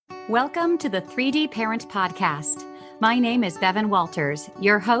Welcome to the 3D Parent Podcast. My name is Bevan Walters,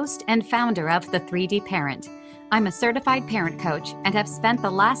 your host and founder of the 3D Parent. I'm a certified parent coach and have spent the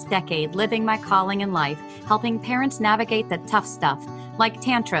last decade living my calling in life, helping parents navigate the tough stuff like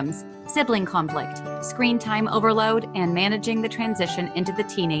tantrums, sibling conflict, screen time overload, and managing the transition into the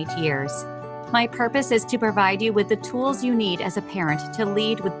teenage years. My purpose is to provide you with the tools you need as a parent to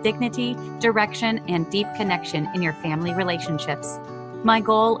lead with dignity, direction, and deep connection in your family relationships. My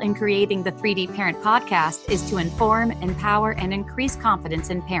goal in creating the 3D Parent Podcast is to inform, empower, and increase confidence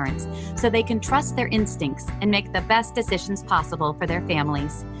in parents so they can trust their instincts and make the best decisions possible for their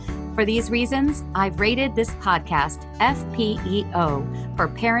families. For these reasons, I've rated this podcast FPEO for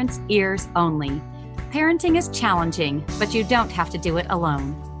Parents' Ears Only. Parenting is challenging, but you don't have to do it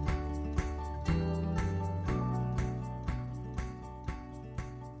alone.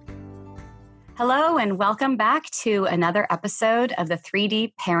 Hello, and welcome back to another episode of the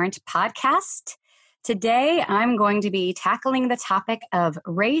 3D Parent Podcast. Today, I'm going to be tackling the topic of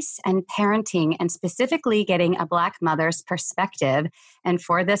race and parenting, and specifically getting a Black mother's perspective. And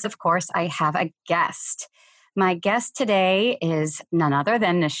for this, of course, I have a guest. My guest today is none other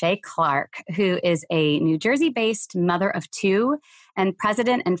than Nishay Clark, who is a New Jersey-based mother of two and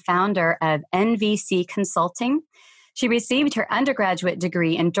president and founder of NVC Consulting. She received her undergraduate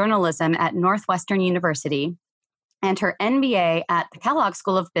degree in journalism at Northwestern University and her MBA at the Kellogg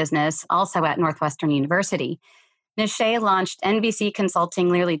School of Business, also at Northwestern University. Nishay launched NVC Consulting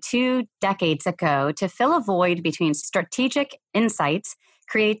nearly 2 decades ago to fill a void between strategic insights,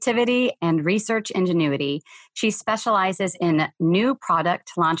 creativity, and research ingenuity. She specializes in new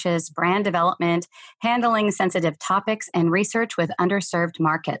product launches, brand development, handling sensitive topics, and research with underserved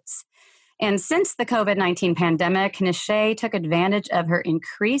markets. And since the COVID-19 pandemic, Nishay took advantage of her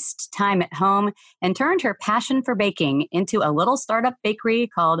increased time at home and turned her passion for baking into a little startup bakery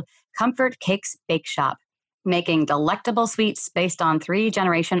called Comfort Cakes Bake Shop, making delectable sweets based on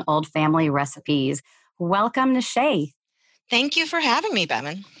 3-generation-old family recipes. Welcome, Nishay. Thank you for having me,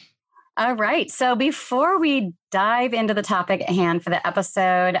 Bevan. All right. So before we dive into the topic at hand for the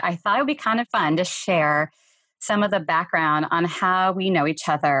episode, I thought it would be kind of fun to share some of the background on how we know each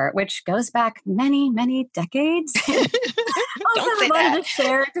other, which goes back many, many decades. I wanted to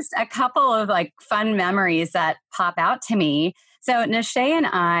share just a couple of fun memories that pop out to me. So Nishay and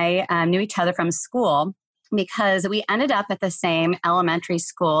I knew each other from school because we ended up at the same elementary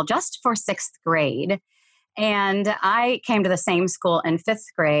school just for 6th grade. And I came to the same school in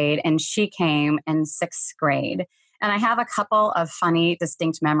 5th grade, and she came in 6th grade. And I have a couple of funny,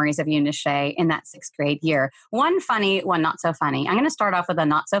 distinct memories of you, Nishay, in that 6th grade year. One funny, one not so funny. I'm going to start off with a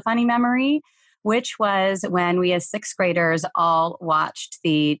not so funny memory, which was when we as 6th graders all watched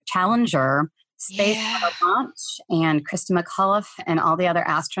the Challenger space launch and Christa McAuliffe and all the other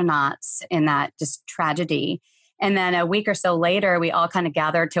astronauts in that just tragedy. And then a week or so later, we all kind of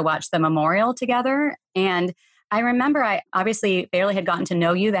gathered to watch the memorial together. And I remember I obviously barely had gotten to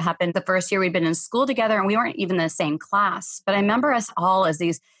know you. That happened the first year we'd been in school together, and we weren't even in the same class. But I remember us all as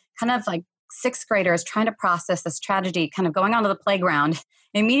these kind of 6th graders trying to process this tragedy, kind of going onto the playground,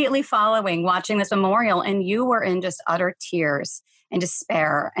 immediately following, watching this memorial. And you were in just utter tears and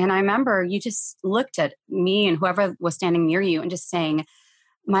despair. And I remember you just looked at me and whoever was standing near you and just saying,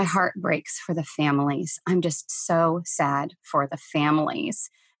 "My heart breaks for the families. I'm just so sad for the families."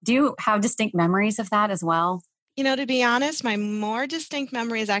 Do you have distinct memories of that as well? You know, to be honest, my more distinct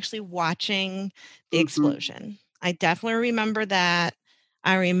memory is actually watching the explosion. I definitely remember that.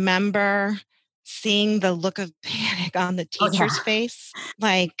 I remember seeing the look of panic on the teacher's face.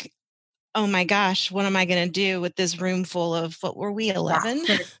 Like, oh my gosh, what am I going to do with this room full of, what were we, 11?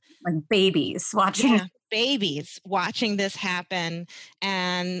 Yeah, babies watching. Yeah, babies watching this happen,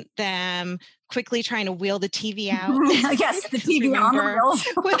 and them quickly trying to wheel the TV out. Yes, the TV on the wheels.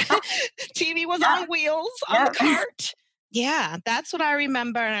 TV was on wheels on the cart. Yeah, that's what I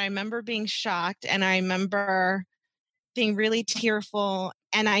remember. And I remember being shocked, and I remember being really tearful.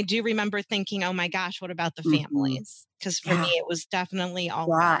 And I do remember thinking, oh my gosh, what about the families? Because for me, it was definitely all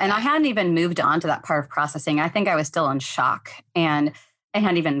about and that. I hadn't even moved on to that part of processing. I think I was still in shock, and I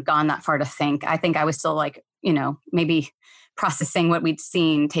hadn't even gone that far to think. I think I was still maybe processing what we'd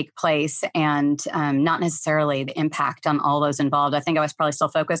seen take place, and not necessarily the impact on all those involved. I think I was probably still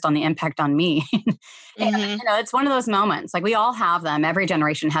focused on the impact on me. And, it's one of those moments, we all have them. Every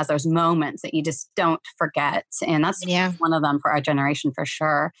generation has those moments that you just don't forget. And that's one of them for our generation for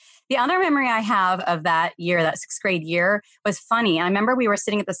sure. The other memory I have of that year, that 6th grade year, was funny. I remember we were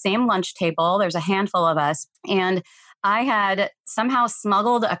sitting at the same lunch table. There's a handful of us. And I had somehow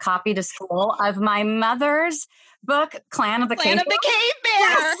smuggled a copy to school of my mother's book, Clan of the Cave Bear. Cave Bear.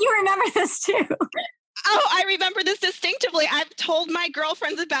 Yes, you remember this too. Oh, I remember this distinctively. I've told my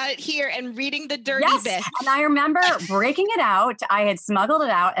girlfriends about it here and reading the dirty bits. And I remember breaking it out. I had smuggled it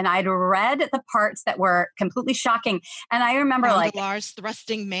out and I'd read the parts that were completely shocking. And I remember Danglars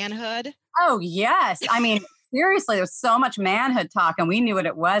thrusting manhood. Oh, yes. I mean, seriously, there was so much manhood talk and we knew what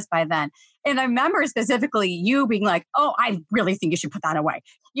it was by then. And I remember specifically you being like, oh, I really think you should put that away.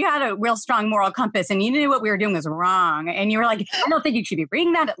 You had a real strong moral compass and you knew what we were doing was wrong. And you were like, I don't think you should be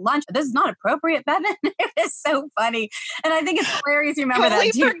reading that at lunch. This is not appropriate, Bevan. It was so funny. And I think it's hilarious. You remember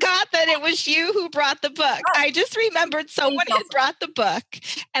totally that too. Forgot that it was you who brought the book. I just remembered someone had brought the book.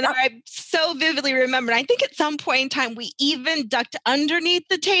 And I so vividly remembered. I think at some point in time, we even ducked underneath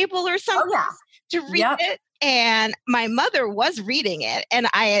the table or something to read it. And my mother was reading it. And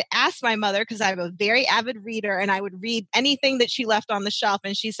I had asked my mother, because I'm a very avid reader, and I would read anything that she left on the shelf.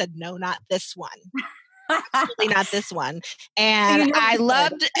 And she said, no, not this one. Absolutely not this one. And I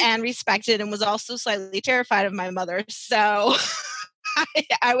loved and respected and was also slightly terrified of my mother. So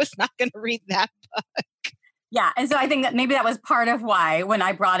I was not going to read that book. Yeah. And so I think that maybe that was part of why when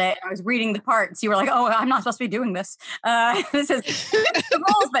I brought it, I was reading the parts, you were like, oh, I'm not supposed to be doing this. This is the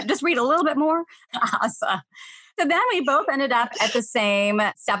rules, but just read a little bit more. Awesome. So then we both ended up at the same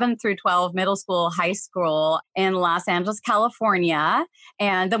 7th through 12 middle school, high school in Los Angeles, California.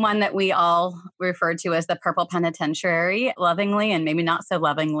 And the one that we all refer to as the Purple Penitentiary, lovingly and maybe not so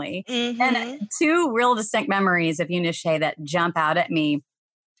lovingly. Mm-hmm. And two real distinct memories of you, Nishay, that jump out at me.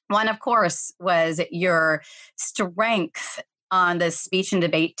 One, of course, was your strength on the speech and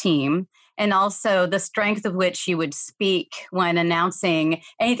debate team, and also the strength of which you would speak when announcing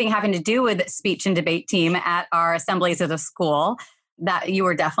anything having to do with speech and debate team at our assemblies of the school. That you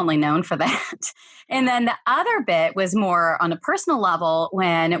were definitely known for that. And then the other bit was more on a personal level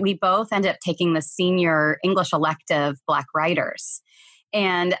when we both ended up taking the senior English elective Black Writers.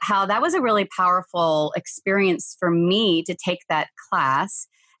 And how that was a really powerful experience for me to take that class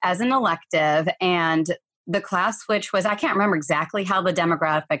as an elective, and the class, which was, I can't remember exactly how the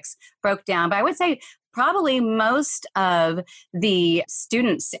demographics broke down, but I would say probably most of the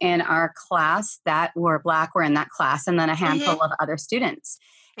students in our class that were Black were in that class, and then a handful of other students.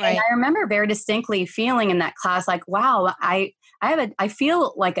 Right. And I remember very distinctly feeling in that class like, wow, I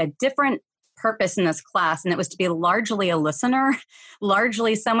feel like a different purpose in this class, and it was to be largely a listener,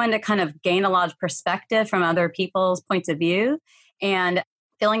 largely someone to kind of gain a lot of perspective from other people's points of view, and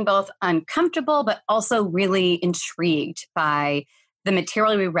feeling both uncomfortable, but also really intrigued by the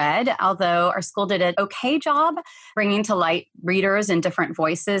material we read, although our school did an okay job bringing to light readers in different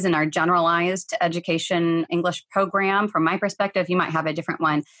voices in our generalized education English program. From my perspective, you might have a different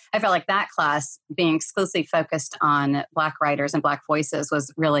one. I felt like that class, being exclusively focused on Black writers and Black voices,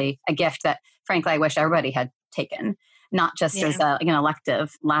 was really a gift that, frankly, I wish everybody had taken, not just as an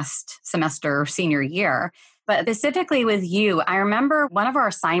elective last semester, senior year. But specifically with you, I remember one of our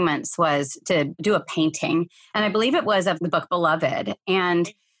assignments was to do a painting, and I believe it was of the book Beloved.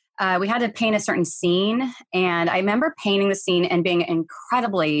 And we had to paint a certain scene, and I remember painting the scene and being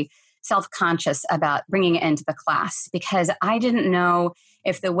incredibly self-conscious about bringing it into the class because I didn't know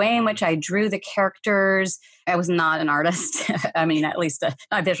if the way in which I drew the characters, I was not an artist. I mean, at least not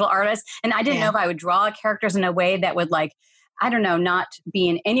a visual artist. And I didn't know if I would draw characters in a way that would not be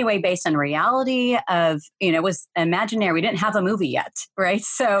in any way based on reality of, it was imaginary. We didn't have a movie yet, right?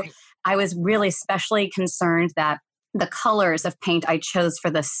 So I was really especially concerned that the colors of paint I chose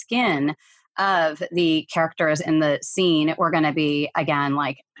for the skin of the characters in the scene were going to be, again,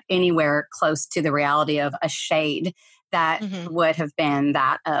 like anywhere close to the reality of a shade that would have been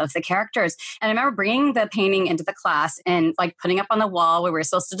that of the characters. And I remember bringing the painting into the class and like putting up on the wall where we were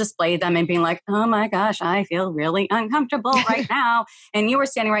supposed to display them and being like, oh my gosh, I feel really uncomfortable right now. And you were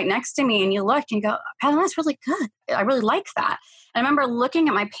standing right next to me and you looked and you go, oh, that's really good. I really like that. I remember looking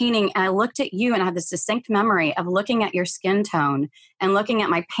at my painting and I looked at you and I had this distinct memory of looking at your skin tone and looking at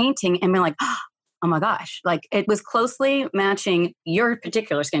my painting and being like, oh my gosh, like it was closely matching your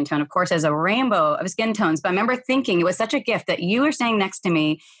particular skin tone, of course, as a rainbow of skin tones. But I remember thinking it was such a gift that you were standing next to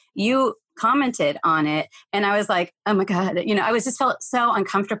me, you commented on it. And I was like, oh my God, I was just felt so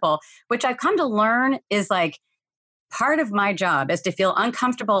uncomfortable, which I've come to learn is like part of my job is to feel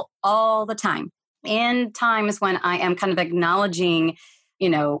uncomfortable all the time. In times when I am kind of acknowledging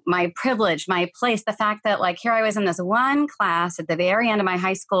my privilege, my place, the fact that like here I was in this one class at the very end of my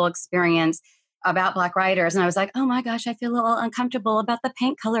high school experience about Black writers. And I was like, oh my gosh, I feel a little uncomfortable about the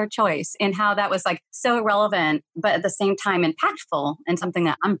paint color choice and how that was like so irrelevant, but at the same time impactful and something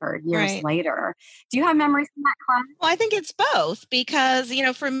that umbered years later. Do you have memories from that class? Well, I think it's both because,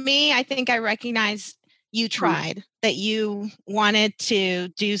 for me, I think I recognize you tried, that you wanted to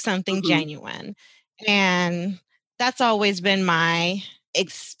do something genuine. And that's always been my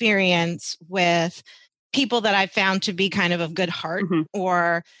experience with people that I've found to be kind of good heart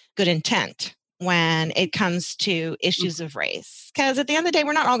or good intent when it comes to issues of race. Because at the end of the day,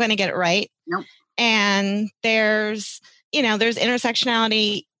 we're not all going to get it right. Nope. And there's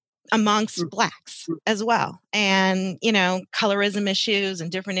intersectionality amongst Blacks as well. And, colorism issues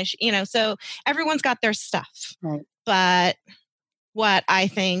and different issues, so everyone's got their stuff. Right. But what I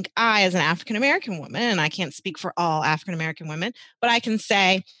think as an African-American woman, and I can't speak for all African-American women, but I can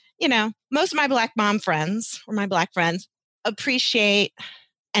say, most of my Black mom friends or my Black friends appreciate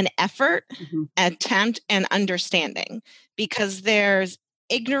an effort, attempt, and understanding, because there's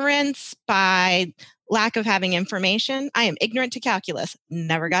ignorance by lack of having information. I am ignorant to calculus.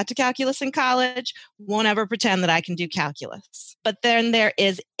 Never got to calculus in college. Won't ever pretend that I can do calculus. But then there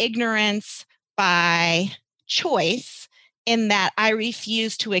is ignorance by choice, in that I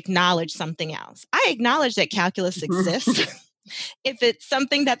refuse to acknowledge something else. I acknowledge that calculus exists. If it's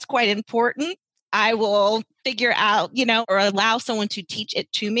something that's quite important, I will figure out, or allow someone to teach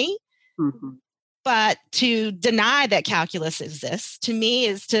it to me. But to deny that calculus exists, to me,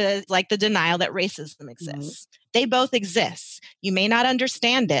 is like the denial that racism exists. They both exist. You may not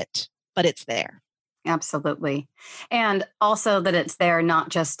understand it, but it's there. Absolutely. And also that it's there not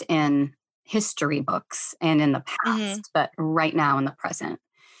just in history books and in the past, but right now in the present.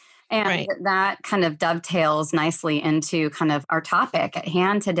 And that kind of dovetails nicely into kind of our topic at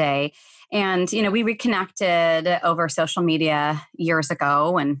hand today. And, we reconnected over social media years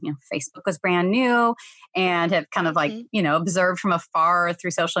ago when, Facebook was brand new, and have kind of observed from afar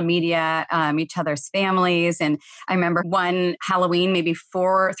through social media, each other's families. And I remember one Halloween, maybe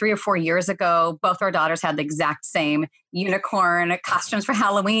 3 or 4 years ago, both our daughters had the exact same unicorn costumes for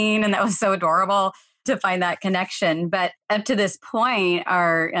Halloween. And that was so adorable to find that connection. But up to this point,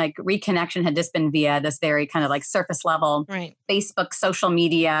 our reconnection had just been via this very kind of surface level Facebook, social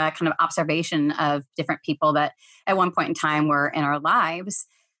media kind of observation of different people that at one point in time were in our lives.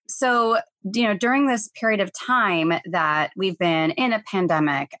 So, during this period of time that we've been in a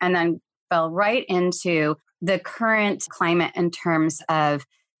pandemic, and then fell right into the current climate in terms of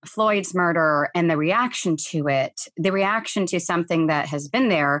Floyd's murder and the reaction to it, the reaction to something that has been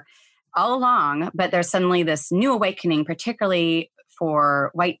there all along, but there's suddenly this new awakening, particularly for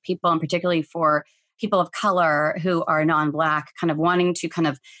white people and particularly for people of color who are non-Black, kind of wanting to kind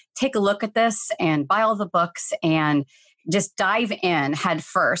of take a look at this and buy all the books and just dive in head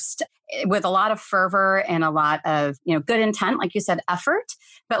first with a lot of fervor and a lot of, good intent, like you said, effort,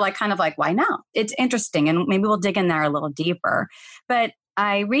 but why now? It's interesting. And maybe we'll dig in there a little deeper. But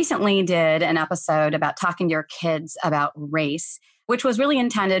I recently did an episode about talking to your kids about race, which was really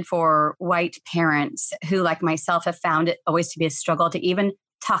intended for white parents who, like myself, have found it always to be a struggle to even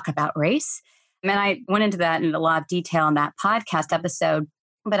talk about race. And I went into that in a lot of detail in that podcast episode.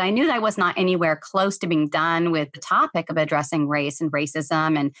 But I knew that I was not anywhere close to being done with the topic of addressing race and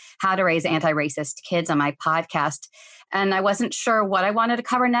racism and how to raise anti-racist kids on my podcast. And I wasn't sure what I wanted to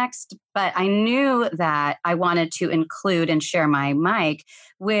cover next, but I knew that I wanted to include and share my mic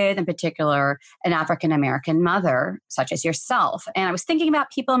with, in particular, an African-American mother, such as yourself. And I was thinking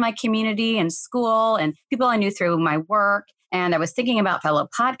about people in my community and school and people I knew through my work. And I was thinking about fellow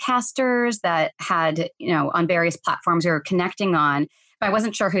podcasters that had, on various platforms we were connecting on. I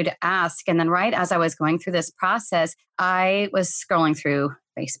wasn't sure who to ask. And then right as I was going through this process, I was scrolling through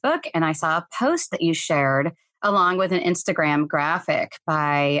Facebook and I saw a post that you shared along with an Instagram graphic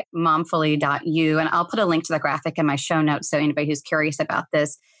by momfully.you. And I'll put a link to the graphic in my show notes so anybody who's curious about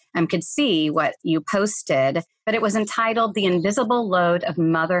this could see what you posted. But it was entitled The Invisible Load of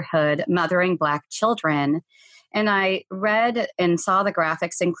Motherhood, Mothering Black Children. And I read and saw the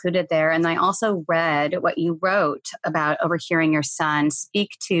graphics included there. And I also read what you wrote about overhearing your son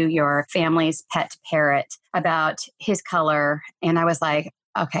speak to your family's pet parrot about his color. And I was like,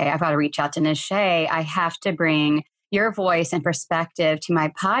 okay, I've got to reach out to Nishay. I have to bring your voice and perspective to my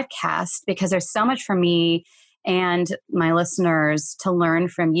podcast because there's so much for me and my listeners to learn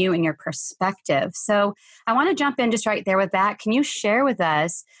from you and your perspective. So I want to jump in just right there with that. Can you share with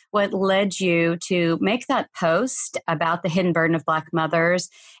us what led you to make that post about the hidden burden of Black mothers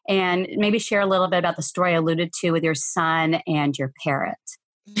and maybe share a little bit about the story I alluded to with your son and your parrot?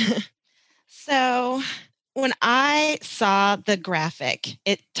 So When I saw the graphic,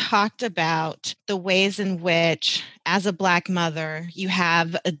 it talked about the ways in which, as a Black mother, you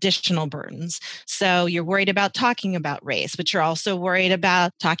have additional burdens. So you're worried about talking about race, but you're also worried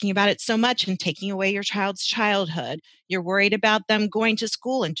about talking about it so much and taking away your child's childhood. You're worried about them going to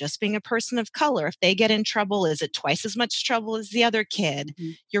school and just being a person of color. If they get in trouble, is it twice as much trouble as the other kid?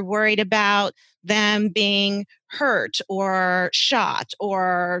 Mhm. You're worried about them being hurt or shot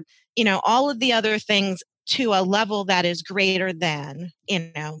or all of the other things to a level that is greater than,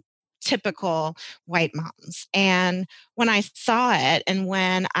 typical white moms. And when I saw it and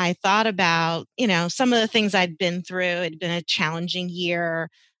when I thought about, some of the things I'd been through, it'd been a challenging year,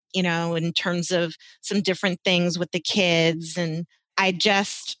 in terms of some different things with the kids. And I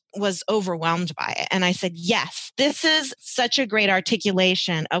just was overwhelmed by it. And I said, yes, this is such a great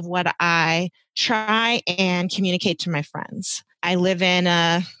articulation of what I try and communicate to my friends. I live in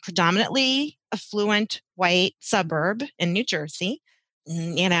a predominantly affluent white suburb in New Jersey.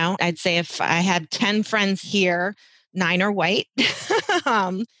 I'd say if I had 10 friends here, 9 are white.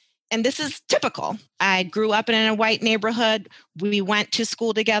 And this is typical. I grew up in a white neighborhood. We went to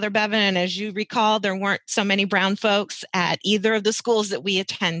school together, Bevan. And as you recall, there weren't so many brown folks at either of the schools that we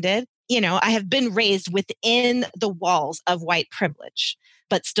attended. I have been raised within the walls of white privilege,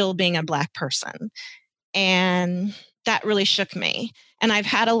 but still being a Black person. And that really shook me. And I've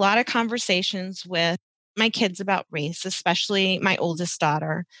had a lot of conversations with my kids about race, especially my oldest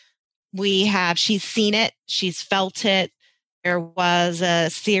daughter. She's seen it, she's felt it. There was a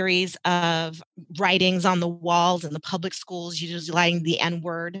series of writings on the walls in the public schools utilizing the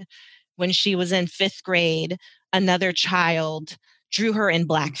N-word. When she was in 5th grade, another child drew her in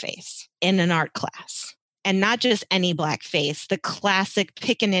blackface in an art class. And not just any blackface, the classic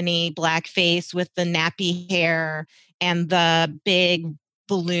pickaninny blackface with the nappy hair and the big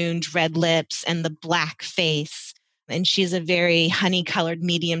ballooned red lips and the black face. And she's a very honey-colored,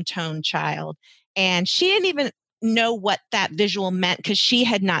 medium-toned child. And she didn't even know what that visual meant because she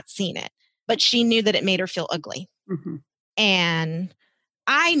had not seen it, but she knew that it made her feel ugly. Mm-hmm. And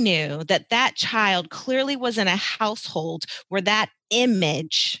I knew that that child clearly was in a household where that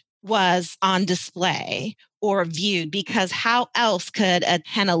image was on display or viewed, because how else could a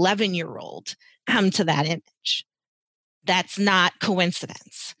 10, 11-year-old come to that image? That's not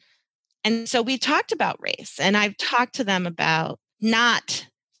coincidence. And so we talked about race, and I've talked to them about not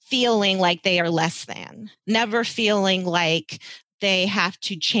feeling like they are less than, never feeling like they have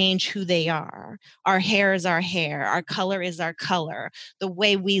to change who they are. Our hair is our hair. Our color is our color. The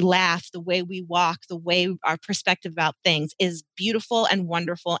way we laugh, the way we walk, the way our perspective about things is beautiful and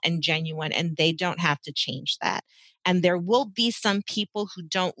wonderful and genuine, and they don't have to change that. And there will be some people who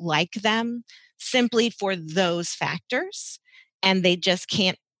don't like them simply for those factors, and they just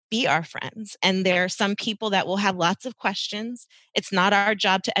can't be our friends. And there are some people that will have lots of questions. It's not our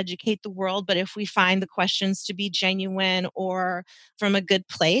job to educate the world, but if we find the questions to be genuine or from a good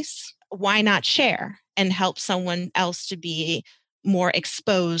place, why not share and help someone else to be more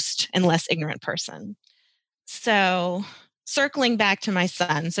exposed and less ignorant person? So circling back to my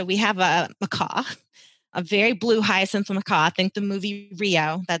son, so we have a macaw, a very blue hyacinth macaw. Think the movie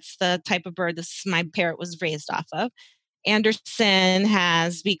Rio. That's the type of bird my parrot was raised off of. Anderson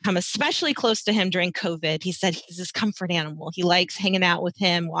has become especially close to him during COVID. He said he's his comfort animal. He likes hanging out with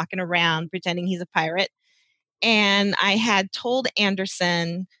him, walking around, pretending he's a pirate. And I had told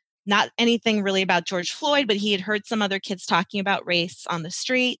Anderson not anything really about George Floyd, but he had heard some other kids talking about race on the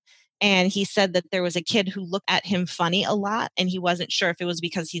street. And he said that there was a kid who looked at him funny a lot, and he wasn't sure if it was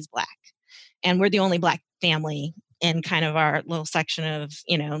because he's Black. And we're the only Black family in kind of our little section of,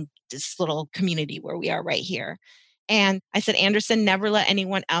 this little community where we are right here. And I said, Anderson, never let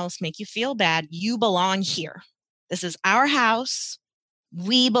anyone else make you feel bad. You belong here. This is our house.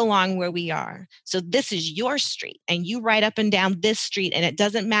 We belong where we are. So this is your street, and you ride up and down this street, and it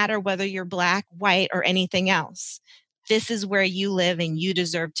doesn't matter whether you're Black, white, or anything else. This is where you live, and you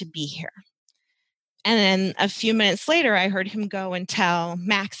deserve to be here. And then a few minutes later, I heard him go and tell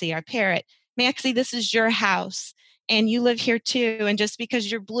Maxie, our parrot, Maxie, this is your house. And you live here too. And just because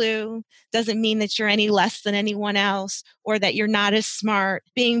you're blue doesn't mean that you're any less than anyone else or that you're not as smart.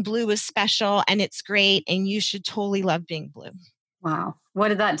 Being blue is special and it's great. And you should totally love being blue. Wow. What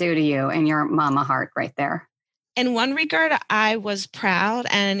did that do to you and your mama heart right there? In one regard, I was proud.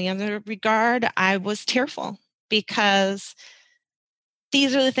 And in the other regard, I was tearful, because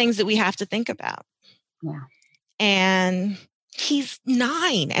these are the things that we have to think about. Yeah. And he's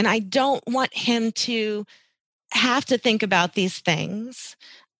 9, and I don't want him to have to think about these things.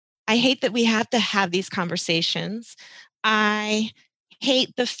 I hate that we have to have these conversations. I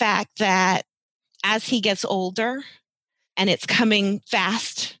hate the fact that as he gets older and it's coming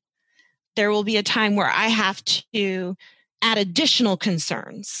fast, there will be a time where I have to add additional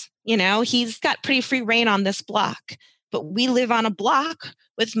concerns. He's got pretty free reign on this block, but we live on a block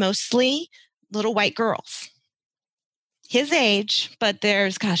with mostly little white girls his age, but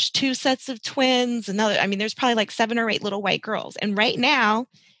there's, two sets of twins, there's probably like 7 or 8 little white girls. And right now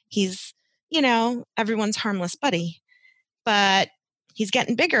he's, everyone's harmless buddy, but he's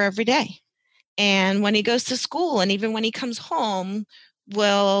getting bigger every day. And when he goes to school and even when he comes home,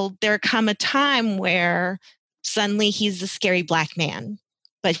 will there come a time where suddenly he's a scary black man,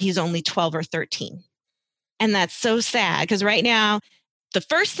 but he's only 12 or 13. And that's so sad because right now, the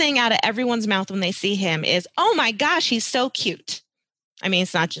first thing out of everyone's mouth when they see him is, oh my gosh, he's so cute.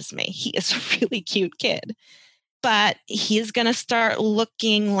 It's not just me. He is a really cute kid. But he's going to start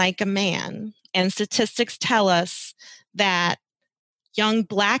looking like a man. And statistics tell us that young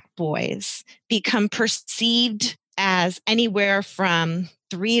Black boys become perceived as anywhere from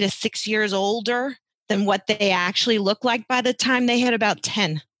 3 to 6 years older than what they actually look like by the time they hit about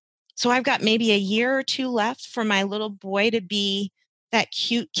 10. So I've got maybe a year or 2 left for my little boy to be that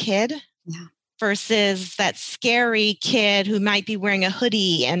cute kid versus that scary kid who might be wearing a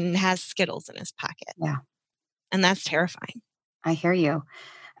hoodie and has Skittles in his pocket. Yeah. And that's terrifying. I hear you.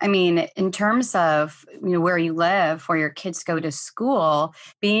 In terms of where you live, where your kids go to school,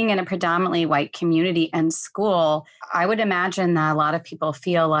 being in a predominantly white community and school, I would imagine that a lot of people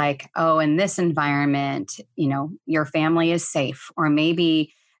feel like, oh, in this environment, your family is safe, or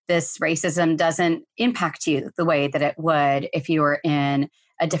maybe this racism doesn't impact you the way that it would if you were in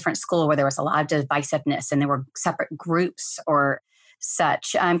a different school where there was a lot of divisiveness and there were separate groups or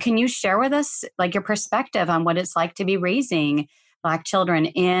such. Can you share with us your perspective on what it's like to be raising Black children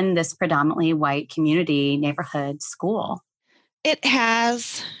in this predominantly white community neighborhood school? It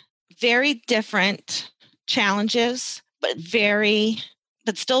has very different challenges, but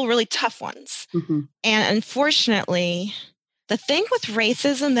still really tough ones. Mm-hmm. And unfortunately, the thing with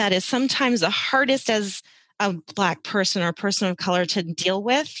racism that is sometimes the hardest as a Black person or a person of color to deal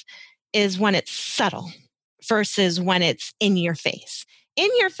with is when it's subtle versus when it's in your face. In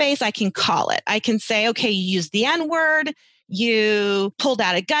your face, I can call it. I can say, okay, you used the N-word, you pulled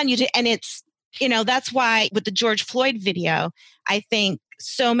out a gun, and it's, that's why with the George Floyd video, I think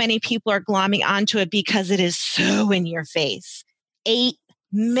so many people are glomming onto it because it is so in your face. 8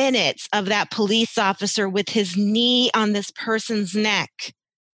 minutes of that police officer with his knee on this person's neck.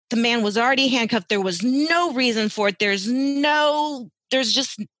 The man was already handcuffed. There was no reason for it. There's no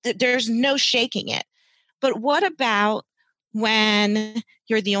shaking it. But what about when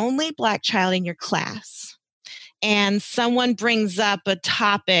you're the only Black child in your class and someone brings up a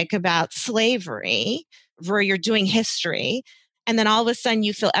topic about slavery where you're doing history, and then all of a sudden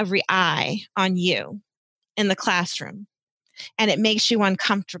you feel every eye on you in the classroom? And it makes you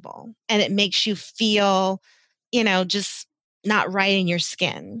uncomfortable and it makes you feel, just not right in your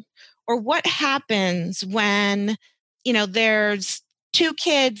skin. Or what happens when, there's 2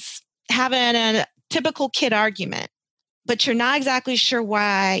 kids having a typical kid argument, but you're not exactly sure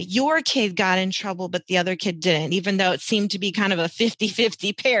why your kid got in trouble, but the other kid didn't, even though it seemed to be kind of a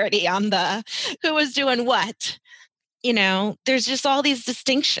 50-50 parity on the who was doing what. There's just all these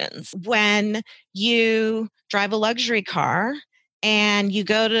distinctions. When you drive a luxury car and you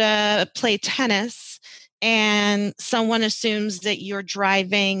go to play tennis and someone assumes that you're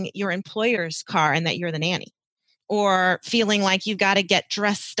driving your employer's car and that you're the nanny, or feeling like you've got to get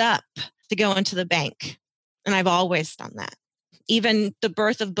dressed up to go into the bank. And I've always done that. Even the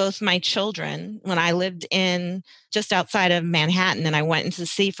birth of both my children, when I lived in just outside of Manhattan and I went into the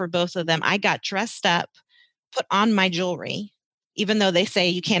city for both of them, I got dressed up, put on my jewelry, even though they say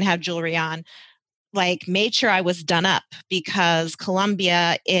you can't have jewelry on, made sure I was done up because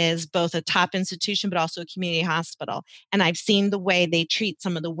Columbia is both a top institution, but also a community hospital. And I've seen the way they treat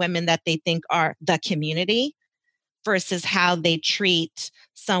some of the women that they think are the community versus how they treat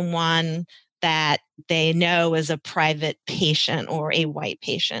someone that they know is a private patient or a white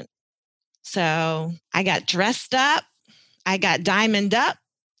patient. So I got dressed up, I got diamonded up,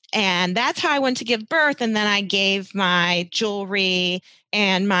 and that's how I went to give birth. And then I gave my jewelry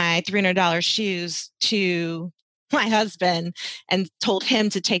and my $300 shoes to my husband and told him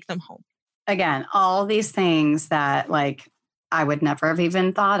to take them home. Again, all these things that I would never have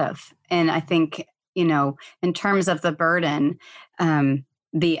even thought of. And I think, in terms of the burden,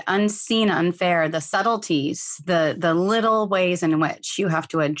 the unseen, unfair, the subtleties, the little ways in which you have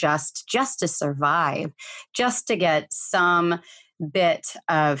to adjust just to survive, just to get some bit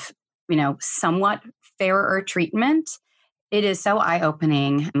of, somewhat fairer treatment It is so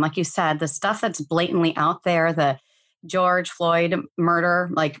eye-opening. And like you said, the stuff that's blatantly out there, the George Floyd murder,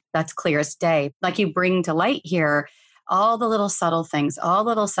 like that's clear as day. Like you bring to light here all the little subtle things, all the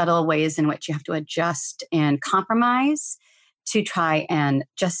little subtle ways in which you have to adjust and compromise to try and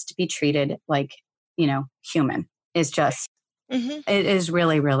just be treated like, human is just, it is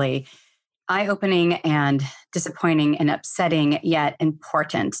really, really eye-opening and disappointing and upsetting, yet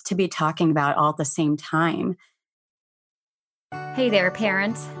important to be talking about all at the same time. Hey there,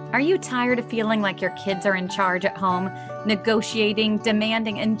 parents. Are you tired of feeling like your kids are in charge at home, negotiating,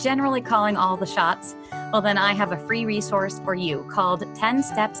 demanding, and generally calling all the shots? Well, then I have a free resource for you called 10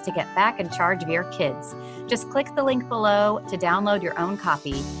 Steps to Get Back in Charge of Your Kids. Just click the link below to download your own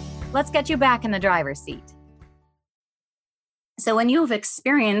copy. Let's get you back in the driver's seat. So when you've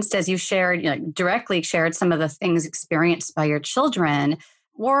experienced, as you shared, directly shared some of the things experienced by your children,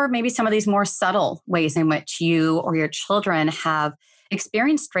 or maybe some of these more subtle ways in which you or your children have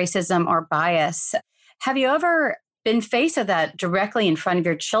experienced racism or bias, have you ever been faced with that directly in front of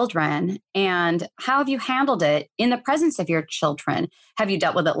your children? And how have you handled it in the presence of your children? Have you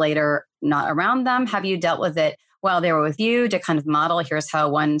dealt with it later, not around them? Have you dealt with it while they were with you to kind of model, here's how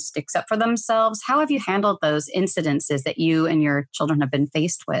one sticks up for themselves? How have you handled those incidences that you and your children have been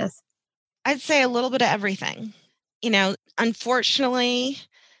faced with? I'd say a little bit of everything. Unfortunately,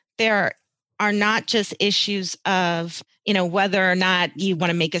 there are not just issues of, whether or not you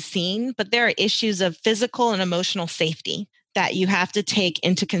want to make a scene, but there are issues of physical and emotional safety that you have to take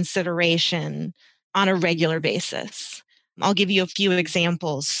into consideration on a regular basis. I'll give you a few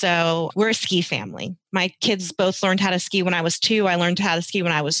examples. So we're a ski family. My kids both learned how to ski when I was 2. I learned how to ski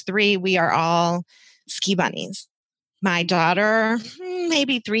when I was 3. We are all ski bunnies. My daughter,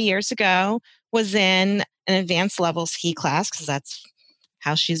 maybe 3 years ago, was in an advanced level ski class because that's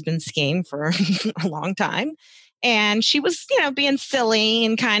how she's been skiing for a long time. And she was, being silly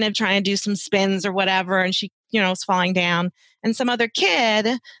and kind of trying to do some spins or whatever. And she, was falling down. And some other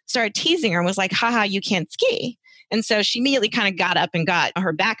kid started teasing her and was like, haha, you can't ski. And so she immediately kind of got up and got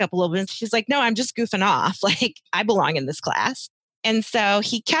her back up a little bit. She's like, no, I'm just goofing off. Like, I belong in this class. And so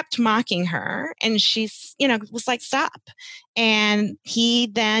he kept mocking her and she's, was like, stop. And he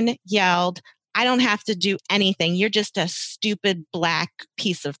then yelled, I don't have to do anything. You're just a stupid black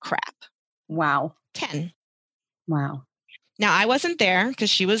piece of crap. Wow. 10. Wow. Now, I wasn't there because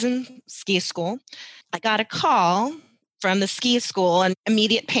she was in ski school. I got a call from the ski school and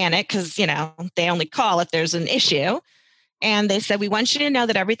immediate panic because, they only call if there's an issue. And they said, we want you to know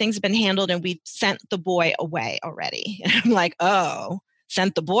that everything's been handled and we've sent the boy away already. And I'm like, oh,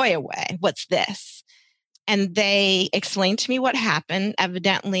 sent the boy away. What's this? And they explained to me what happened.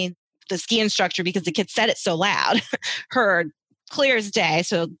 Evidently, the ski instructor, because the kid said it so loud, heard clear as day.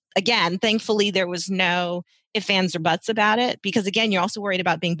 So again, thankfully, there was no ifs, ands, or buts about it. Because again, you're also worried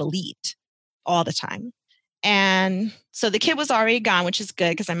about being believed all the time. And so the kid was already gone, which is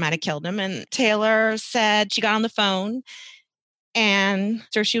good because I might have killed him. And Taylor said she got on the phone and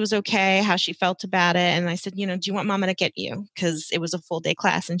so she was okay, how she felt about it. And I said, do you want mama to get you? Because it was a full day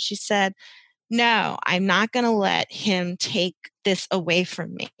class. And she said, no, I'm not going to let him take this away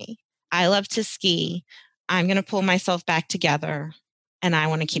from me. I love to ski. I'm going to pull myself back together and I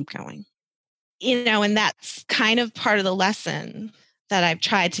want to keep going. And that's kind of part of the lesson that I've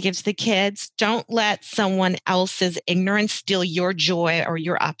tried to give to the kids. Don't let someone else's ignorance steal your joy or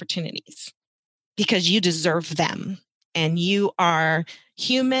your opportunities because you deserve them. And you are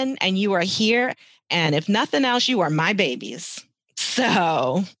human and you are here. And if nothing else, you are my babies.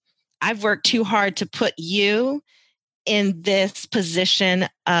 So I've worked too hard to put you in this position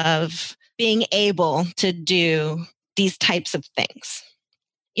of being able to do these types of things.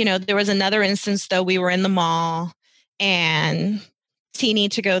 There was another instance, though. We were in the mall and T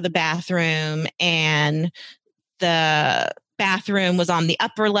needed to go to the bathroom and the bathroom was on the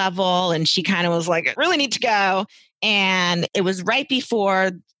upper level and she kind of was like, I really need to go. And it was right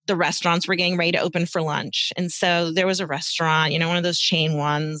before the restaurants were getting ready to open for lunch. And so there was a restaurant, one of those chain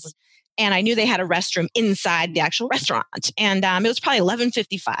ones. And I knew they had a restroom inside the actual restaurant. And it was probably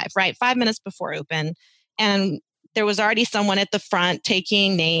 11:55, right? 5 minutes before open. And there was already someone at the front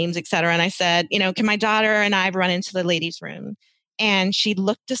taking names, et cetera. And I said, can my daughter and I run into the ladies' room? And she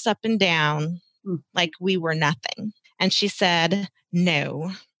looked us up and down like we were nothing. And she said,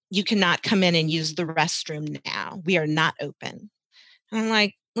 no, you cannot come in and use the restroom now. We are not open. And I'm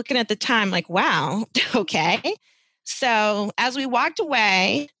like, looking at the time, like, wow, okay. So as we walked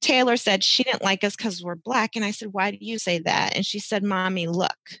away, Taylor said she didn't like us because we're Black. And I said, why do you say that? And she said, Mommy,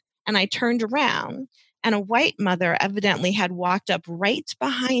 look. And I turned around and a white mother evidently had walked up right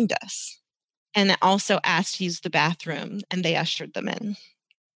behind us. and also asked to use the bathroom, and they ushered them in.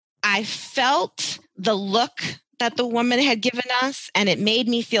 I felt the look that the woman had given us, and it made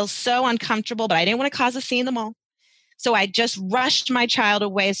me feel so uncomfortable, but I didn't want to cause a scene in the mall. So I just rushed my child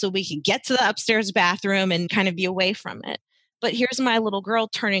away so we could get to the upstairs bathroom and kind of be away from it. But here's my little girl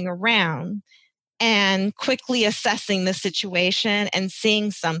turning around and quickly assessing the situation and seeing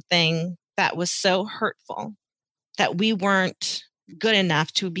something that was so hurtful that we weren't good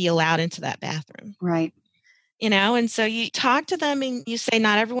enough to be allowed into that bathroom. Right. And so you talk to them and you say,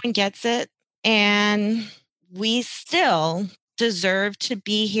 not everyone gets it. And we still deserve to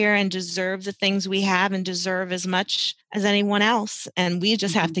be here and deserve the things we have and deserve as much as anyone else. And we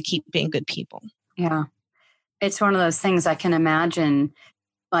just have to keep being good people. Yeah. It's one of those things I can imagine,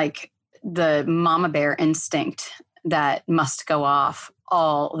 like the mama bear instinct that must go off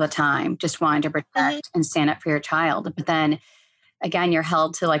all the time, just wanting to protect and stand up for your child. But then again, you're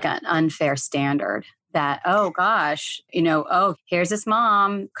held to like an unfair standard that, oh gosh, here's this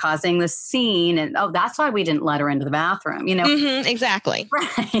mom causing this scene. And that's why we didn't let her into the bathroom, Exactly.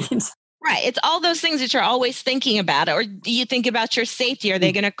 Right. Right. It's all those things that you're always thinking about. Or do you think about your safety? Are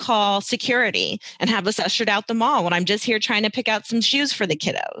they going to call security and have us ushered out the mall when I'm just here trying to pick out some shoes for the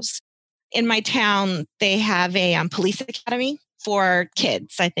kiddos? In my town, they have a police academy for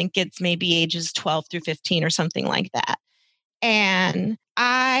kids. I think it's maybe ages 12 through 15 or something like that. And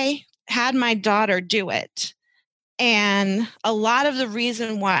I had my daughter do it. And a lot of the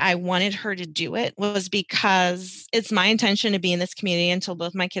reason why I wanted her to do it was because it's my intention to be in this community until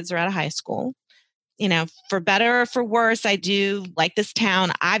both my kids are out of high school. For better or for worse, I do like this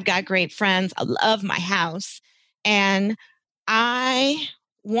town. I've got great friends. I love my house. And I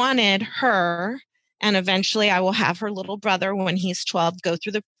wanted her, and eventually I will have her little brother when he's 12, go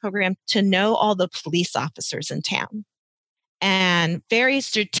through the program to know all the police officers in town. And very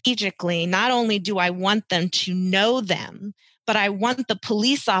strategically, not only do I want them to know them, but I want the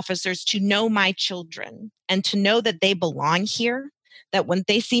police officers to know my children and to know that they belong here, that when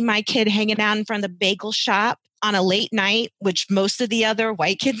they see my kid hanging out in front of the bagel shop on a late night, which most of the other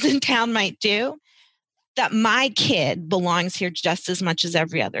white kids in town might do, that my kid belongs here just as much as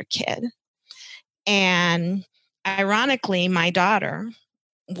every other kid. And ironically, my daughter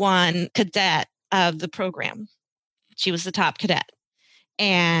won cadet of the program. She was the top cadet,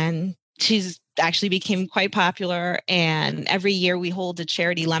 and she's actually became quite popular. And every year we hold a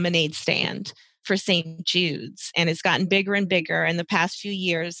charity lemonade stand for St. Jude's, and it's gotten bigger and bigger. In the past few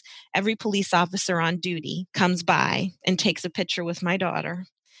years, every police officer on duty comes by and takes a picture with my daughter,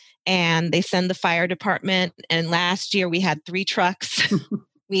 and they send the fire department. And last year we had 3 trucks.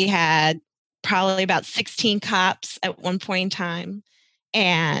 We had probably about 16 cops at one point in time.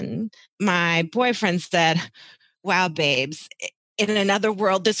 And my boyfriend said, wow, babes, in another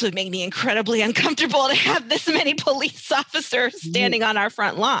world, this would make me incredibly uncomfortable to have this many police officers standing on our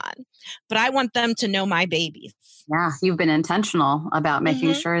front lawn. But I want them to know my babies. Yeah, you've been intentional about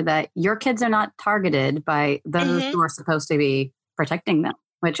making sure that your kids are not targeted by those who are supposed to be protecting them,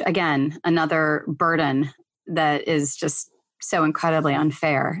 which again, another burden that is just so incredibly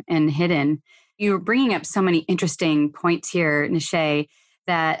unfair and hidden. You're bringing up so many interesting points here, Nishay,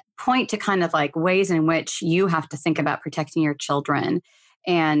 that point to kind of like ways in which you have to think about protecting your children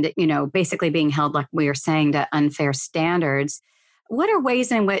and, basically being held, like we were saying, to unfair standards. What are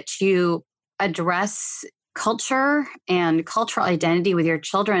ways in which you address culture and cultural identity with your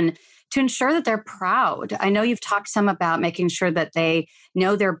children to ensure that they're proud? I know you've talked some about making sure that they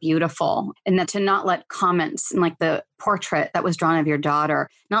know they're beautiful and that to not let comments and like the portrait that was drawn of your daughter,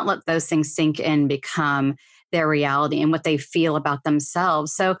 not let those things sink in, become their reality and what they feel about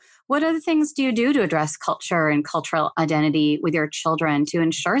themselves. So what other things do you do to address culture and cultural identity with your children to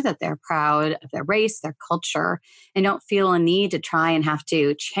ensure that they're proud of their race, their culture, and don't feel a need to try and have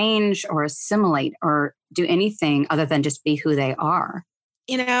to change or assimilate or do anything other than just be who they are?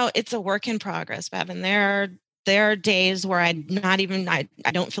 It's a work in progress, Bevan. There are days where I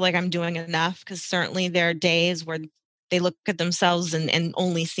don't feel like I'm doing enough, because certainly there are days where they look at themselves and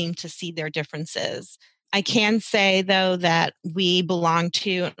only seem to see their differences. I can say, though, that we belong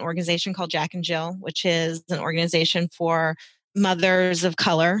to an organization called Jack and Jill, which is an organization for mothers of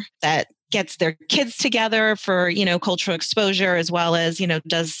color that gets their kids together for, cultural exposure, as well as,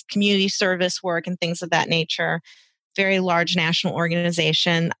 does community service work and things of that nature. Very large national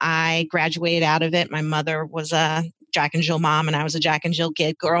organization. I graduated out of it. My mother was a Jack and Jill mom, and I was a Jack and Jill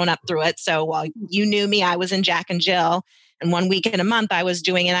kid growing up through it. So while you knew me, I was in Jack and Jill. And one week in a month, I was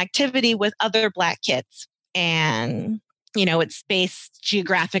doing an activity with other Black kids. And it's spaced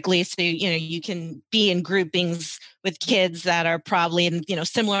geographically. So, you can be in groupings with kids that are probably in,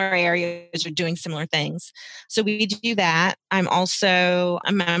 similar areas or doing similar things. So we do that. I'm also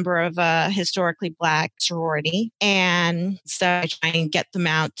a member of a historically Black sorority. And so I try and get them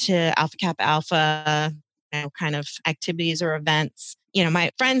out to Alpha Kappa Alpha, kind of activities or events.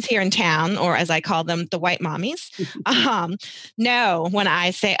 My friends here in town, or as I call them, the white mommies, know when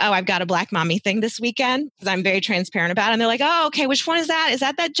I say, oh, I've got a Black mommy thing this weekend, because I'm very transparent about it. And they're like, oh, okay, which one is that? Is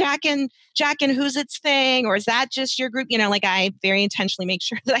that Jack and Who's It's thing? Or is that just your group? I very intentionally make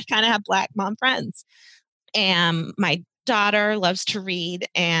sure that I kind of have Black mom friends. And my daughter loves to read,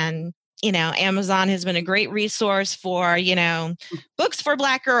 and Amazon has been a great resource for, books for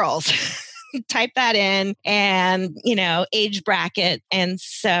Black girls. Type that in and, age bracket. And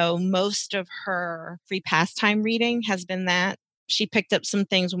so most of her free pastime reading has been that. She picked up some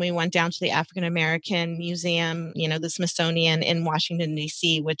things when we went down to the African American Museum, the Smithsonian in Washington,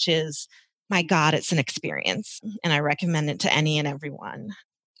 D.C., which is, my God, it's an experience. And I recommend it to any and everyone.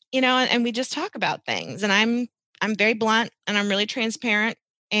 And we just talk about things. And I'm very blunt and I'm really transparent.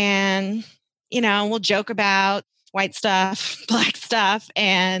 And, we'll joke about white stuff, Black stuff,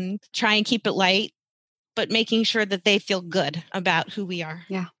 and try and keep it light, but making sure that they feel good about who we are.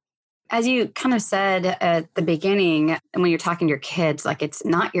 Yeah. As you kind of said at the beginning, when you're talking to your kids, it's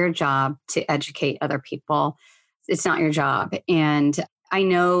not your job to educate other people. It's not your job. And I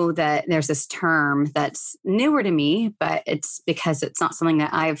know that there's this term that's newer to me, but it's because it's not something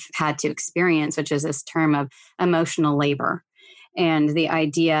that I've had to experience, which is this term of emotional labor. And the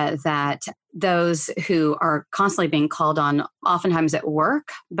idea that those who are constantly being called on, oftentimes at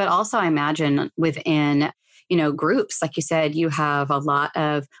work, but also I imagine within, groups, like you said, you have a lot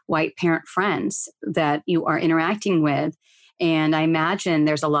of white parent friends that you are interacting with. And I imagine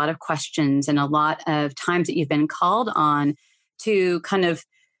there's a lot of questions and a lot of times that you've been called on to kind of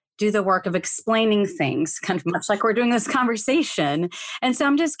do the work of explaining things, kind of much like we're doing this conversation. And so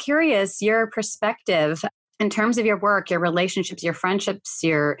I'm just curious, your perspective in terms of your work, your relationships, your friendships,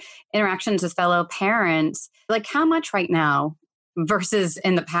 your interactions with fellow parents, how much right now versus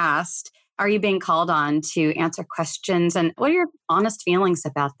in the past are you being called on to answer questions? And what are your honest feelings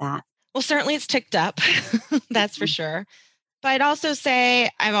about that? Well, certainly it's ticked up. That's for sure. But I'd also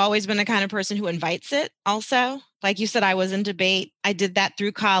say I've always been the kind of person who invites it also. Like you said, I was in debate. I did that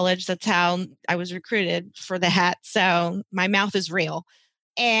through college. That's how I was recruited for that. So my mouth is real.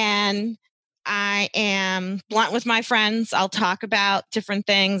 And I am blunt with my friends. I'll talk about different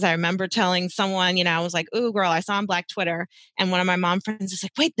things. I remember telling someone, I was like, ooh, girl, I saw on Black Twitter. And one of my mom friends is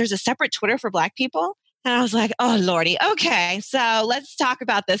like, wait, there's a separate Twitter for Black people? And I was like, oh, Lordy. Okay, so let's talk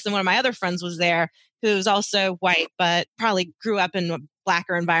about this. And one of my other friends was there who's also white, but probably grew up in a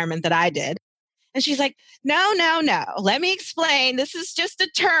Blacker environment that I did. And she's like, no, let me explain. This is just a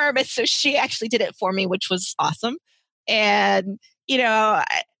term. And so she actually did it for me, which was awesome. And,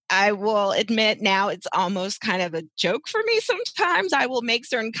 I will admit now it's almost kind of a joke for me sometimes. I will make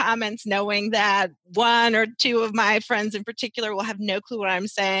certain comments knowing that one or two of my friends in particular will have no clue what I'm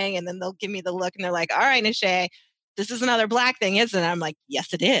saying. And then they'll give me the look and they're like, all right, Nishay, this is another Black thing, isn't it? I'm like,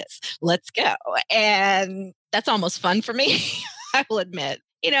 yes, it is. Let's go. And that's almost fun for me, I will admit.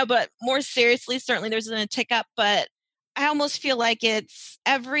 But more seriously, certainly there's a tick up, but I almost feel like it's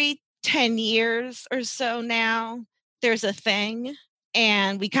every 10 years or so now, there's a thing.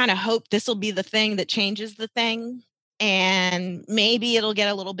 And we kind of hope this will be the thing that changes the thing. And maybe it'll get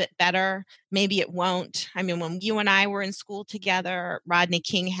a little bit better. Maybe it won't. I mean, when you and I were in school together, Rodney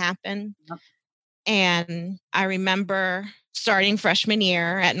King happened. Yep. And I remember starting freshman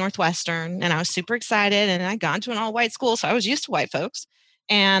year at Northwestern, and I was super excited. And I'd gone to an all-white school, so I was used to white folks.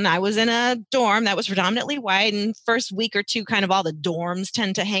 And I was in a dorm that was predominantly white. And first week or two, kind of all the dorms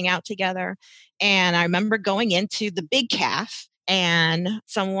tend to hang out together. And I remember going into the big caf. And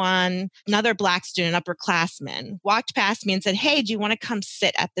another Black student, upperclassman, walked past me and said, hey, do you want to come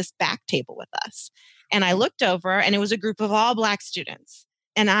sit at this back table with us? And I looked over and it was a group of all Black students.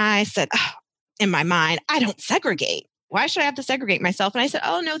 And I said, oh, in my mind, I don't segregate. Why should I have to segregate myself? And I said,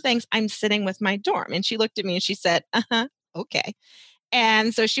 oh, no, thanks. I'm sitting with my dorm. And she looked at me and she said, okay.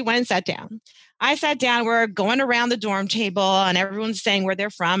 And so she went and sat down. I sat down, we're going around the dorm table and everyone's saying where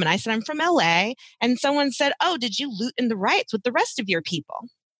they're from. And I said, I'm from LA. And someone said, oh, did you loot in the riots with the rest of your people?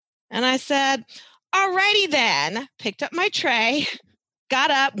 And I said, all righty then. Picked up my tray,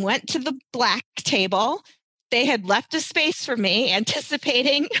 got up, went to the Black table. They had left a space for me,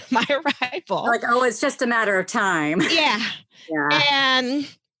 anticipating my arrival. Like, oh, it's just a matter of time. Yeah. And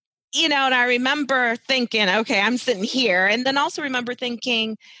and I remember thinking, okay, I'm sitting here. And then also remember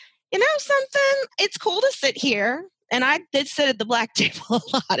thinking, something, it's cool to sit here. And I did sit at the black table a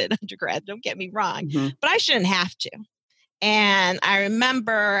lot in undergrad, don't get me wrong, but I shouldn't have to. And I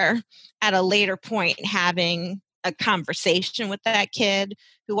remember at a later point having a conversation with that kid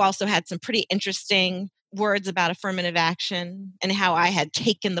who also had some pretty interesting words about affirmative action and how I had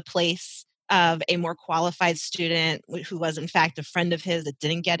taken the place of a more qualified student who was in fact a friend of his that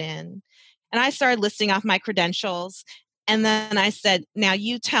didn't get in. And I started listing off my credentials. And then I said, now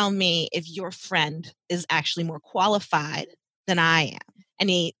you tell me if your friend is actually more qualified than I am. And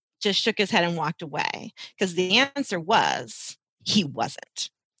he just shook his head and walked away because the answer was he wasn't.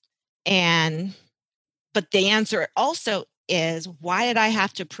 But the answer also is, why did I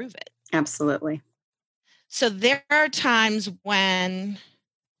have to prove it? Absolutely. So there are times when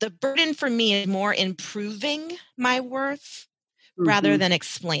the burden for me is more in proving my worth rather than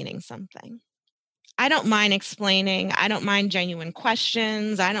explaining something. I don't mind explaining. I don't mind genuine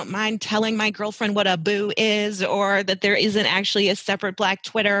questions. I don't mind telling my girlfriend what a boo is, or that there isn't actually a separate Black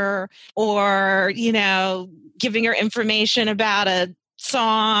Twitter, or, giving her information about a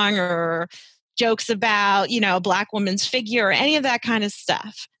song or jokes about, a Black woman's figure or any of that kind of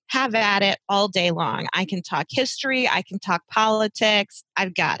stuff. Have at it all day long. I can talk history. I can talk politics.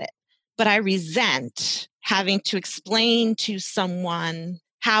 I've got it. But I resent having to explain to someone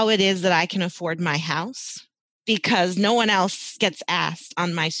how it is that I can afford my house, because no one else gets asked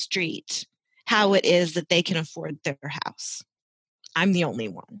on my street how it is that they can afford their house. I'm the only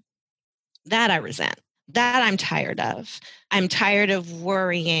one. That I resent. That I'm tired of. I'm tired of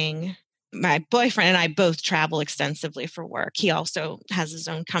worrying. My boyfriend and I both travel extensively for work. He also has his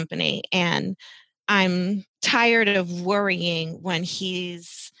own company. And I'm tired of worrying when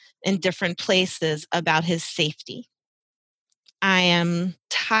he's in different places about his safety. I am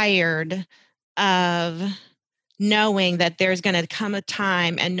tired of knowing that there's going to come a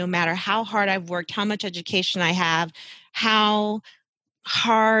time, and no matter how hard I've worked, how much education I have, how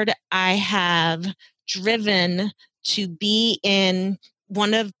hard I have driven to be in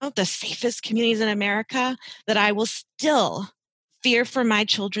one of the safest communities in America, that I will still fear for my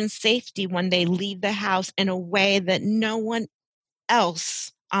children's safety when they leave the house in a way that no one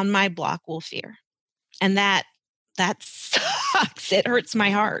else on my block will fear. And that sucks. It hurts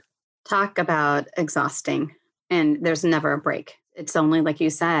my heart. Talk about exhausting. And there's never a break. It's only, like you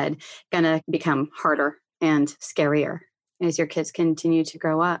said, going to become harder and scarier as your kids continue to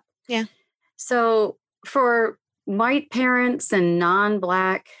grow up. Yeah. So for white parents and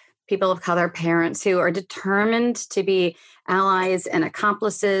non-Black people of color parents who are determined to be allies and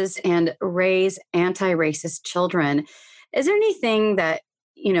accomplices and raise anti-racist children, is there anything that,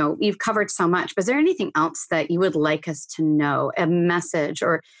 you've covered so much, but is there anything else that you would like us to know, a message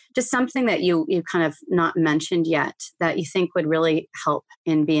or just something that you kind of not mentioned yet that you think would really help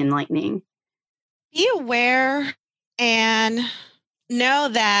and be enlightening? Be aware and know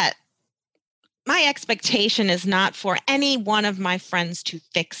that my expectation is not for any one of my friends to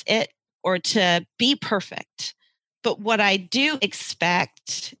fix it or to be perfect. But what I do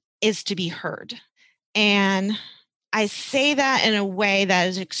expect is to be heard. And I say that in a way that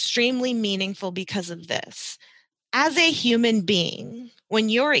is extremely meaningful because of this. As a human being, when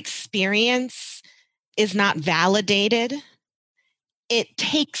your experience is not validated, it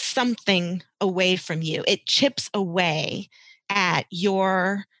takes something away from you. It chips away at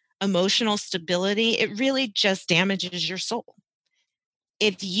your emotional stability. It really just damages your soul.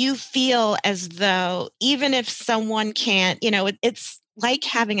 If you feel as though, even if someone can't, it's like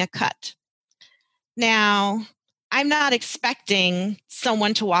having a cut. Now, I'm not expecting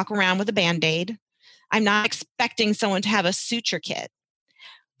someone to walk around with a Band-Aid. I'm not expecting someone to have a suture kit.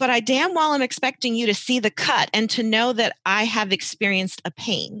 But I damn well am expecting you to see the cut and to know that I have experienced a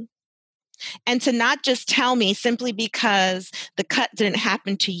pain. And to not just tell me simply because the cut didn't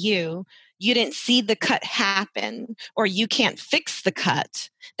happen to you, you didn't see the cut happen, or you can't fix the cut,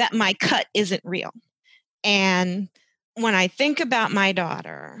 that my cut isn't real. And when I think about my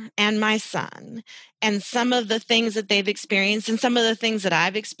daughter and my son and some of the things that they've experienced and some of the things that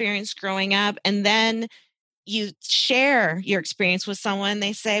I've experienced growing up, and then you share your experience with someone,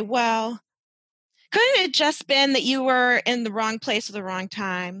 they say, well, couldn't it just been that you were in the wrong place at the wrong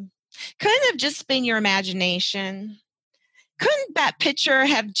time? Couldn't it have just been your imagination? Couldn't that picture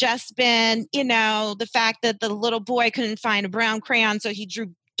have just been, the fact that the little boy couldn't find a brown crayon, so he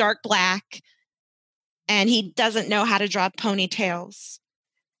drew dark black? And he doesn't know how to draw ponytails?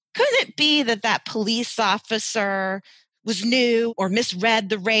 Couldn't it be that police officer was new or misread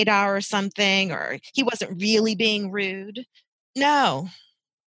the radar or something, or he wasn't really being rude? No.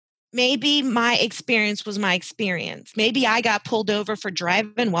 Maybe my experience was my experience. Maybe I got pulled over for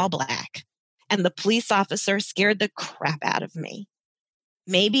driving while Black. and the police officer scared the crap out of me.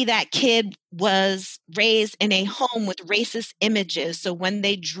 Maybe that kid was raised in a home with racist images. So when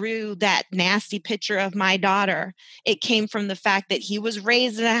they drew that nasty picture of my daughter, it came from the fact that he was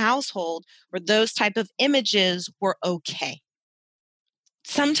raised in a household where those type of images were okay.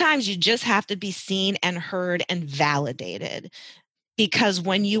 Sometimes you just have to be seen and heard and validated, because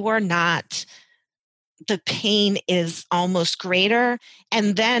when you are not, the pain is almost greater.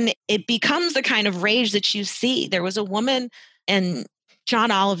 And then it becomes the kind of rage that you see. There was a woman, and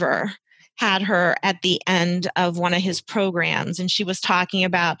John Oliver had her at the end of one of his programs, and she was talking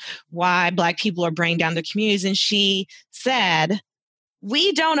about why Black people are bringing down their communities. And she said,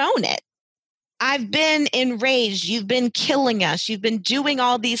 we don't own it. I've been enraged. You've been killing us. You've been doing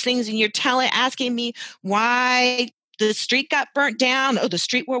all these things, and you're asking me why the street got burnt down. Oh, the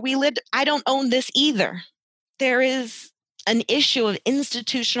street where we lived. I don't own this either. There is an issue of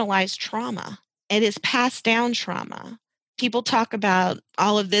institutionalized trauma. It is passed down trauma. People talk about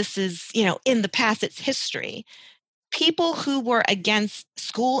all of this is, in the past, it's history. People who were against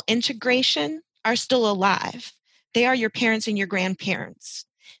school integration are still alive. They are your parents and your grandparents.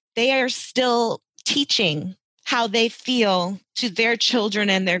 They are still teaching how they feel to their children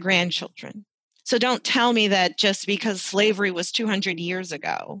and their grandchildren. So don't tell me that just because slavery was 200 years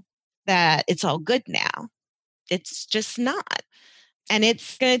ago, that it's all good now. It's just not. And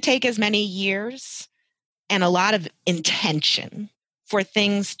it's going to take as many years and a lot of intention for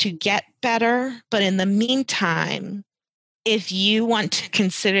things to get better. But in the meantime, if you want to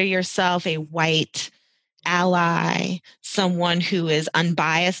consider yourself a white ally, someone who is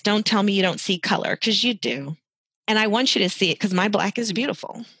unbiased, don't tell me you don't see color, because you do. And I want you to see it, because my Black is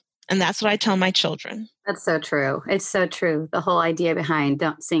beautiful. And that's what I tell my children. That's so true. It's so true. The whole idea behind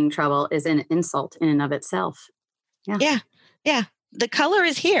don't seeing trouble is an insult in and of itself. Yeah. The color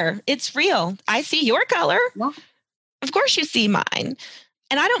is here. It's real. I see your color. Yeah. Of course you see mine.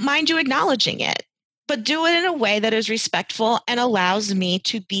 And I don't mind you acknowledging it, but do it in a way that is respectful and allows me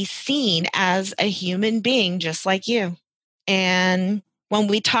to be seen as a human being just like you. And when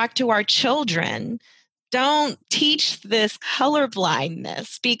we talk to our children, don't teach this color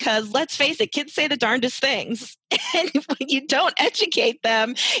blindness, because let's face it, kids say the darndest things. And when you don't educate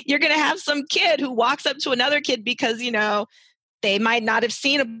them, you're going to have some kid who walks up to another kid because, they might not have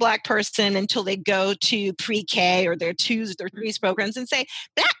seen a Black person until they go to pre-K or their 2s or 3s programs and say,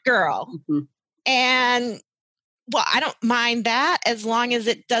 Black girl. Mm-hmm. And well, I don't mind that as long as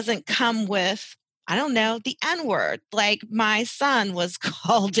it doesn't come with, I don't know, the N-word, like my son was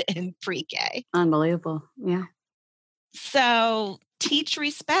called in pre-K. Unbelievable. Yeah. So teach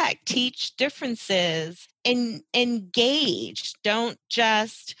respect, teach differences, and engage. Don't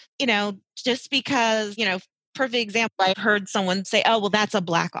just, just because, perfect example, I've heard someone say, oh, well, that's a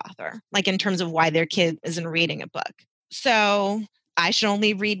Black author, like in terms of why their kid isn't reading a book. So I should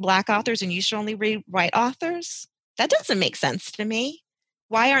only read Black authors and you should only read white authors? That doesn't make sense to me.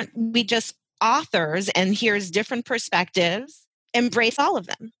 Why aren't we just authors, and here's different perspectives? Embrace all of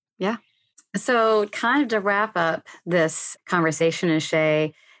them. Yeah. So kind of to wrap up this conversation,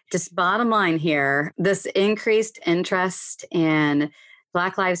 Nishay, just bottom line here, this increased interest in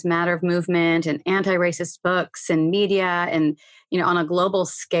Black Lives Matter movement and anti-racist books and media and, on a global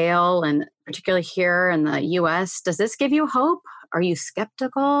scale, and particularly here in the US, does this give you hope? Are you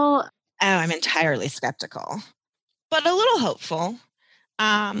skeptical? Oh, I'm entirely skeptical, but a little hopeful.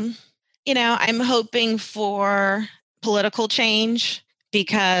 I'm hoping for political change,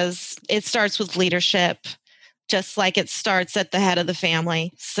 because it starts with leadership, just like it starts at the head of the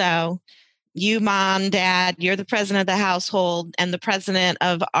family. So you, mom, dad, you're the president of the household, and the president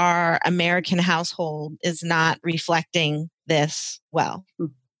of our American household is not reflecting this well.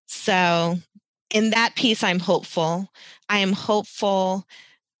 So in that piece, I'm hopeful. I am hopeful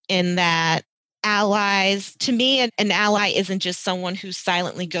in that allies, to me, an ally isn't just someone who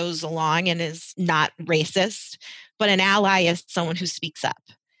silently goes along and is not racist, but an ally is someone who speaks up.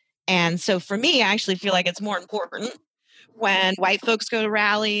 And so for me, I actually feel like it's more important when white folks go to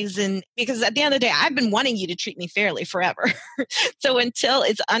rallies, and because at the end of the day, I've been wanting you to treat me fairly forever. So until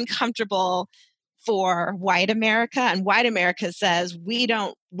it's uncomfortable for white America, and white America says we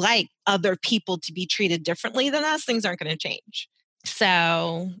don't like other people to be treated differently than us, things aren't going to change.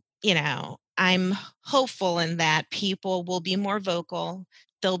 So, I'm hopeful in that people will be more vocal.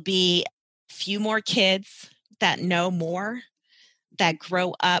 There'll be a few more kids that know more, that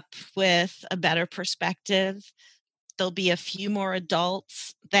grow up with a better perspective. There'll be a few more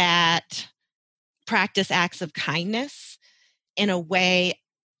adults that practice acts of kindness in a way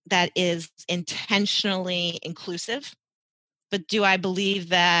that is intentionally inclusive. But do I believe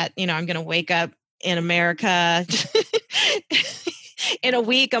that, I'm going to wake up in America in a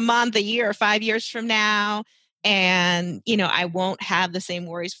week, a month, a year, or 5 years from now, and, I won't have the same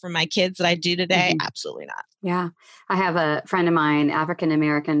worries for my kids that I do today? Mhm. Absolutely not. Yeah. I have a friend of mine,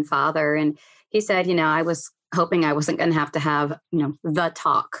 African-American father, and he said, I was hoping I wasn't going to have, the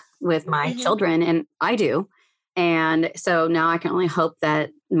talk with my children, and I do. And so now I can only hope that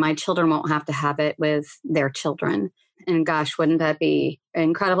my children won't have to have it with their children. And gosh, wouldn't that be an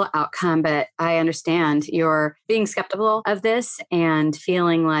incredible outcome? But I understand you're being skeptical of this and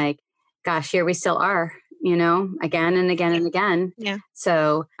feeling like, gosh, here we still are, again and again and again. Yeah.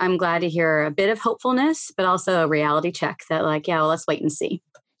 So I'm glad to hear a bit of hopefulness, but also a reality check that let's wait and see.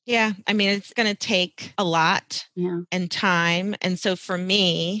 Yeah. I mean, it's going to take a lot and time. And so for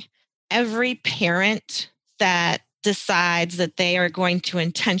me, every parent that decides that they are going to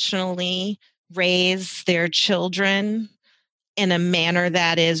intentionally raise their children in a manner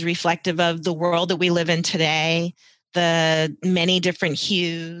that is reflective of the world that we live in today, the many different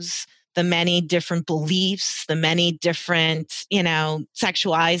hues, the many different beliefs, the many different,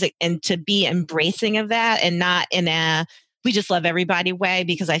 sexualities, and to be embracing of that and not in a, we just love everybody way,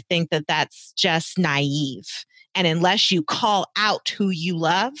 because I think that that's just naive. And unless you call out who you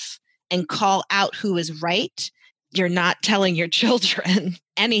love and call out who is right, you're not telling your children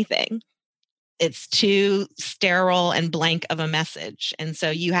anything. It's too sterile and blank of a message. And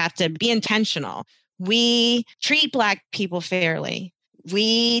so you have to be intentional. We treat Black people fairly.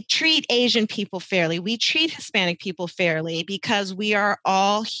 We treat Asian people fairly. We treat Hispanic people fairly because we are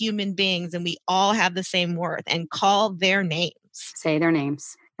all human beings and we all have the same worth, and call their names. Say their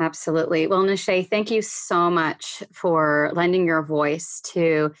names. Absolutely. Well, Nishay, thank you so much for lending your voice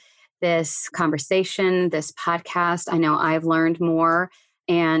to this conversation, this podcast. I know I've learned more.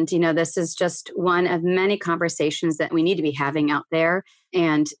 And, this is just one of many conversations that we need to be having out there,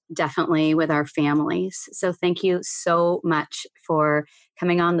 and definitely with our families. So thank you so much for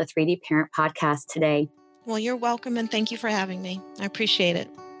coming on the 3D Parent Podcast today. Well, you're welcome. And thank you for having me. I appreciate it.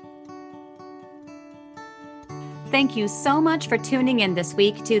 Thank you so much for tuning in this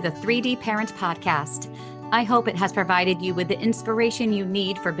week to the 3D Parent Podcast. I hope it has provided you with the inspiration you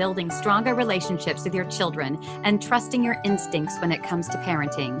need for building stronger relationships with your children and trusting your instincts when it comes to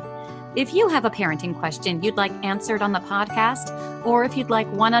parenting. If you have a parenting question you'd like answered on the podcast, or if you'd like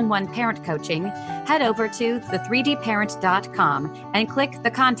one-on-one parent coaching, head over to the3dparent.com and click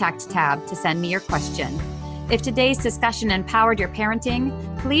the Contact tab to send me your question. If today's discussion empowered your parenting,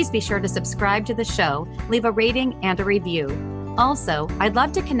 please be sure to subscribe to the show, leave a rating and a review. Also, I'd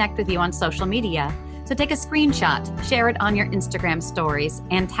love to connect with you on social media. So take a screenshot, share it on your Instagram stories,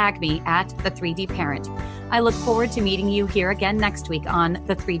 and tag me at the 3D Parent. I look forward to meeting you here again next week on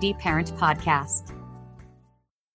the 3D Parent Podcast.